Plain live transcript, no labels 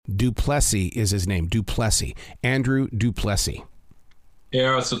Duplessie is his name. Duplessie. Andrew Duplessie.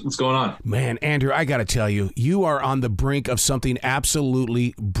 Yeah, what's going on? Man, Andrew, I got to tell you, you are on the brink of something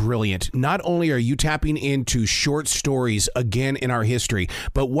absolutely brilliant. Not only are you tapping into short stories again in our history,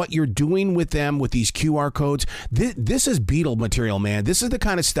 but what you're doing with them with these QR codes, this is Beatle material, man. This is the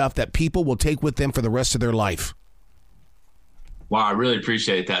kind of stuff that people will take with them for the rest of their life. Wow, I really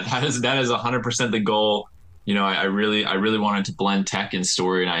appreciate that. That is 100% the goal. You know, I really wanted to blend tech and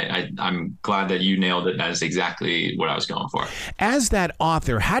story, and I'm glad that you nailed it. That is exactly what I was going for. As that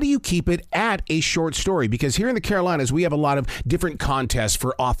author, how do you keep it at a short story? Because here in the Carolinas, we have a lot of different contests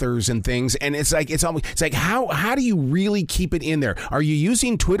for authors and things, and it's like how do you really keep it in there? Are you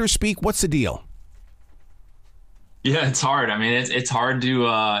using Twitter speak? What's the deal? Yeah, it's hard. I mean, it's hard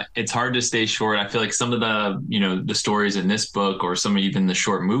to stay short. I feel like some of the stories in this book, or some of even the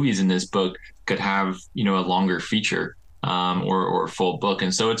short movies in this book, could have a longer feature or full book,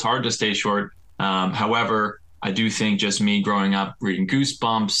 and so it's hard to stay short. However, I do think just me growing up reading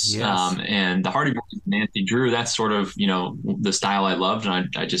Goosebumps, Yes. And the Hardy Boys, Nancy Drew, that's sort of the style I loved, and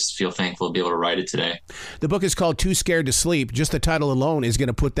I just feel thankful to be able to write it today. The book is called Too Scared to Sleep. Just the title alone is going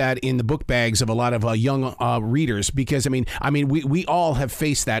to put that in the book bags of a lot of young readers, because I mean we all have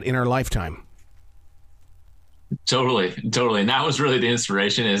faced that in our lifetime. Totally. And that was really the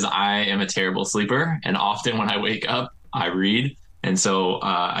inspiration. Is I am a terrible sleeper, and often when I wake up, I read. And so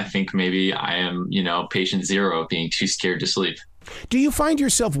I think maybe I am, patient zero of being too scared to sleep. Do you find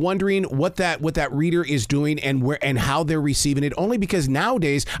yourself wondering what that reader is doing and where and how they're receiving it? Only because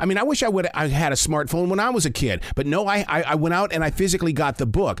nowadays, I mean, I wish I had a smartphone when I was a kid, but no, I went out and I physically got the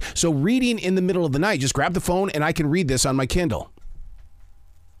book. So reading in the middle of the night, just grab the phone and I can read this on my Kindle.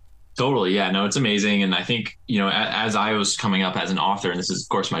 Totally. Yeah, no, it's amazing. And I think, as I was coming up as an author, and this is, of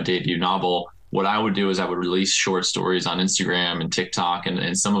course, my debut novel, what I would do is I would release short stories on Instagram and TikTok,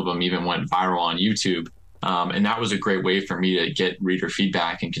 and some of them even went viral on YouTube. And that was a great way for me to get reader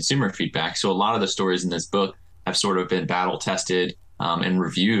feedback and consumer feedback. So a lot of the stories in this book have sort of been battle tested and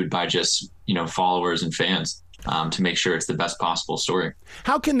reviewed by just, followers and fans to make sure it's the best possible story.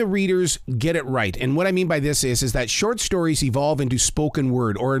 How can the readers get it right? And what I mean by this is that short stories evolve into spoken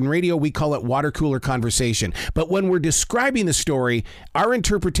word, or in radio, we call it water cooler conversation. But when we're describing the story, our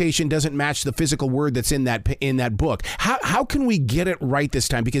interpretation doesn't match the physical word that's in that book. How can we get it right this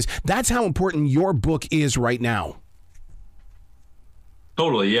time? Because that's how important your book is right now.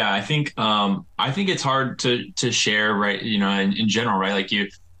 Totally. Yeah. I think it's hard to share, right. In general, right. Like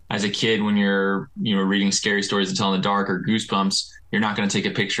as a kid, when you're reading scary stories to tell in the dark or Goosebumps, you're not going to take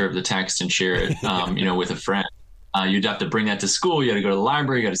a picture of the text and share it, with a friend. You'd have to bring that to school. You got to go to the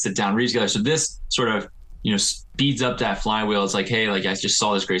library. You got to sit down and read together. So this sort of, speeds up that flywheel. It's like, hey, like I just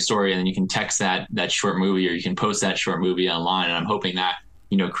saw this great story, and then you can text that short movie, or you can post that short movie online. And I'm hoping that,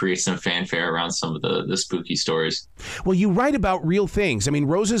 creates some fanfare around some of the spooky stories. Well, you write about real things. I mean,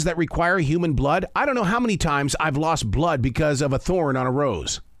 roses that require human blood. I don't know how many times I've lost blood because of a thorn on a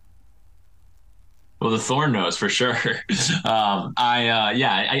rose. Well, the thorn knows for sure.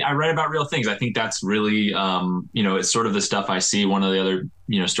 I write about real things. I think that's really, it's sort of the stuff I see. One of the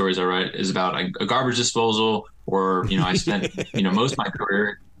other, stories I write is about a garbage disposal, or, I spent, most of my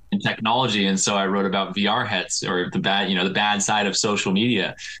career in technology. And so I wrote about VR heads, or the bad side of social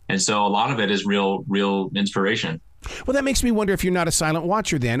media. And so a lot of it is real inspiration. Well, that makes me wonder if you're not a silent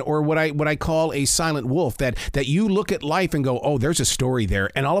watcher then, or what I call a silent wolf, that you look at life and go, oh, there's a story there.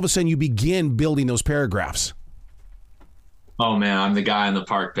 And all of a sudden you begin building those paragraphs. Oh, man, I'm the guy on the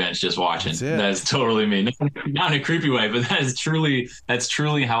park bench just watching. That's totally me. Not in a creepy way, but that's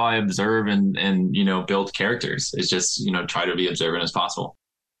truly how I observe and build characters. It's just, try to be observant as possible.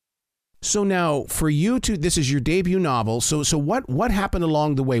 So now, for you this is your debut novel. So what happened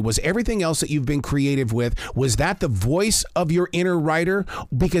along the way? Was everything else that you've been creative with, was that the voice of your inner writer?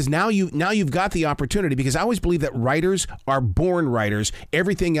 Because now you've got the opportunity, because I always believe that writers are born writers.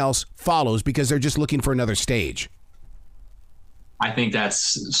 Everything else follows because they're just looking for another stage. I think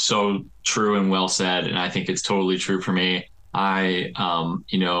that's so true and well said. And I think it's totally true for me. I,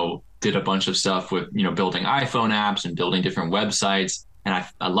 did a bunch of stuff with, building iPhone apps and building different websites. And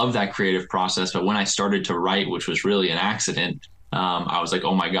I love that creative process. But when I started to write, which was really an accident, I was like,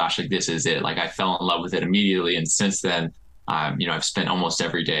 oh my gosh, like this is it. Like I fell in love with it immediately. And since then, I've spent almost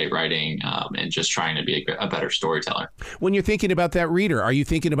every day writing and just trying to be a better storyteller. When you're thinking about that reader, are you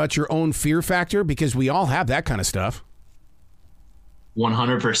thinking about your own fear factor? Because we all have that kind of stuff.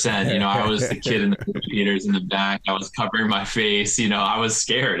 100%. I was the kid in the theaters in the back. I was covering my face. I was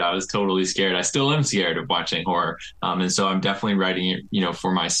scared. I was totally scared. I still am scared of watching horror. And so I'm definitely writing it,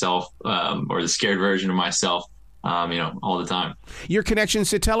 for myself, or the scared version of myself. all the time. Your connections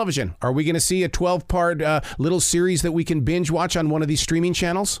to television. Are we going to see a 12-part little series that we can binge watch on one of these streaming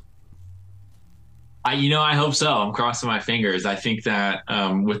channels? I hope so. I'm crossing my fingers. I think that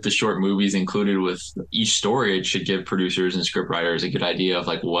with the short movies included with each story, it should give producers and scriptwriters a good idea of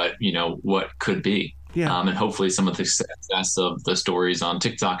like what could be. Yeah. And hopefully some of the success of the stories on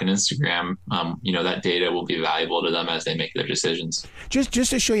TikTok and Instagram, that data will be valuable to them as they make their decisions. Just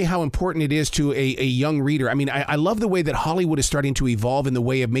to show you how important it is to a young reader. I mean, I love the way that Hollywood is starting to evolve in the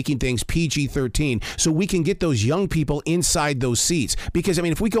way of making things PG-13 so we can get those young people inside those seats. Because, I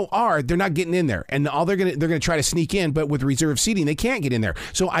mean, if we go R, they're not getting in there. And all they're going to try to sneak in, but with reserved seating, they can't get in there.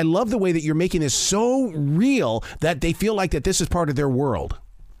 So I love the way that you're making this so real that they feel like that this is part of their world.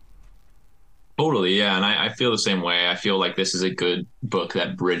 Totally, yeah, and I feel the same way. I feel like this is a good book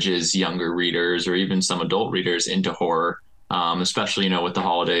that bridges younger readers or even some adult readers into horror, especially with the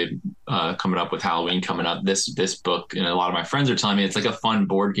holiday coming up, with Halloween coming up. This book, and a lot of my friends are telling me it's like a fun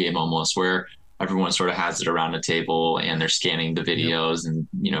board game almost, where everyone sort of has it around a table and they're scanning the videos, and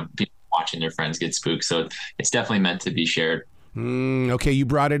people watching their friends get spooked. So it's definitely meant to be shared. Okay, you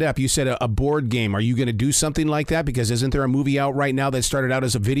brought it up. You said a board game. Are you going to do something like that? Because isn't there a movie out right now that started out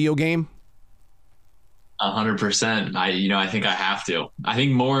as a video game? 100%. I think I have to. I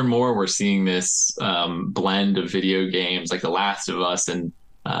think more and more we're seeing this blend of video games like The Last of Us and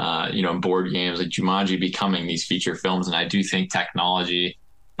board games like Jumanji becoming these feature films. And I do think technology,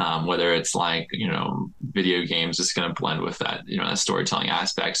 whether it's like video games, is going to blend with that that storytelling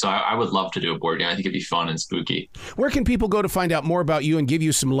aspect. So I would love to do a board game. I think it'd be fun and spooky. Where can people go to find out more about you and give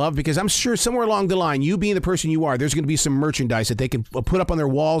you some love? Because I'm sure somewhere along the line, you being the person you are, there's going to be some merchandise that they can put up on their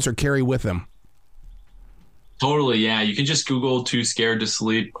walls or carry with them. Totally, yeah. You can just Google Too Scared to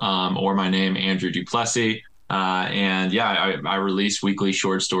Sleep or my name, Andrew Duplessie. And yeah, I release weekly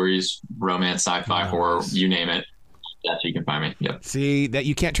short stories, romance, sci-fi, horror, you name it. That's where you can find me. Yep. See, that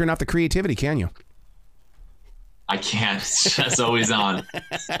you can't turn off the creativity, can you? I can't. It's always on.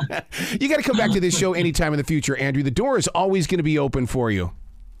 You got to come back to this show anytime in the future, Andrew. The door is always going to be open for you.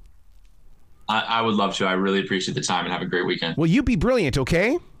 I would love to. I really appreciate the time and have a great weekend. Well, you be brilliant,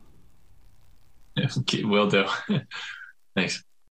 okay? Will do. Thanks.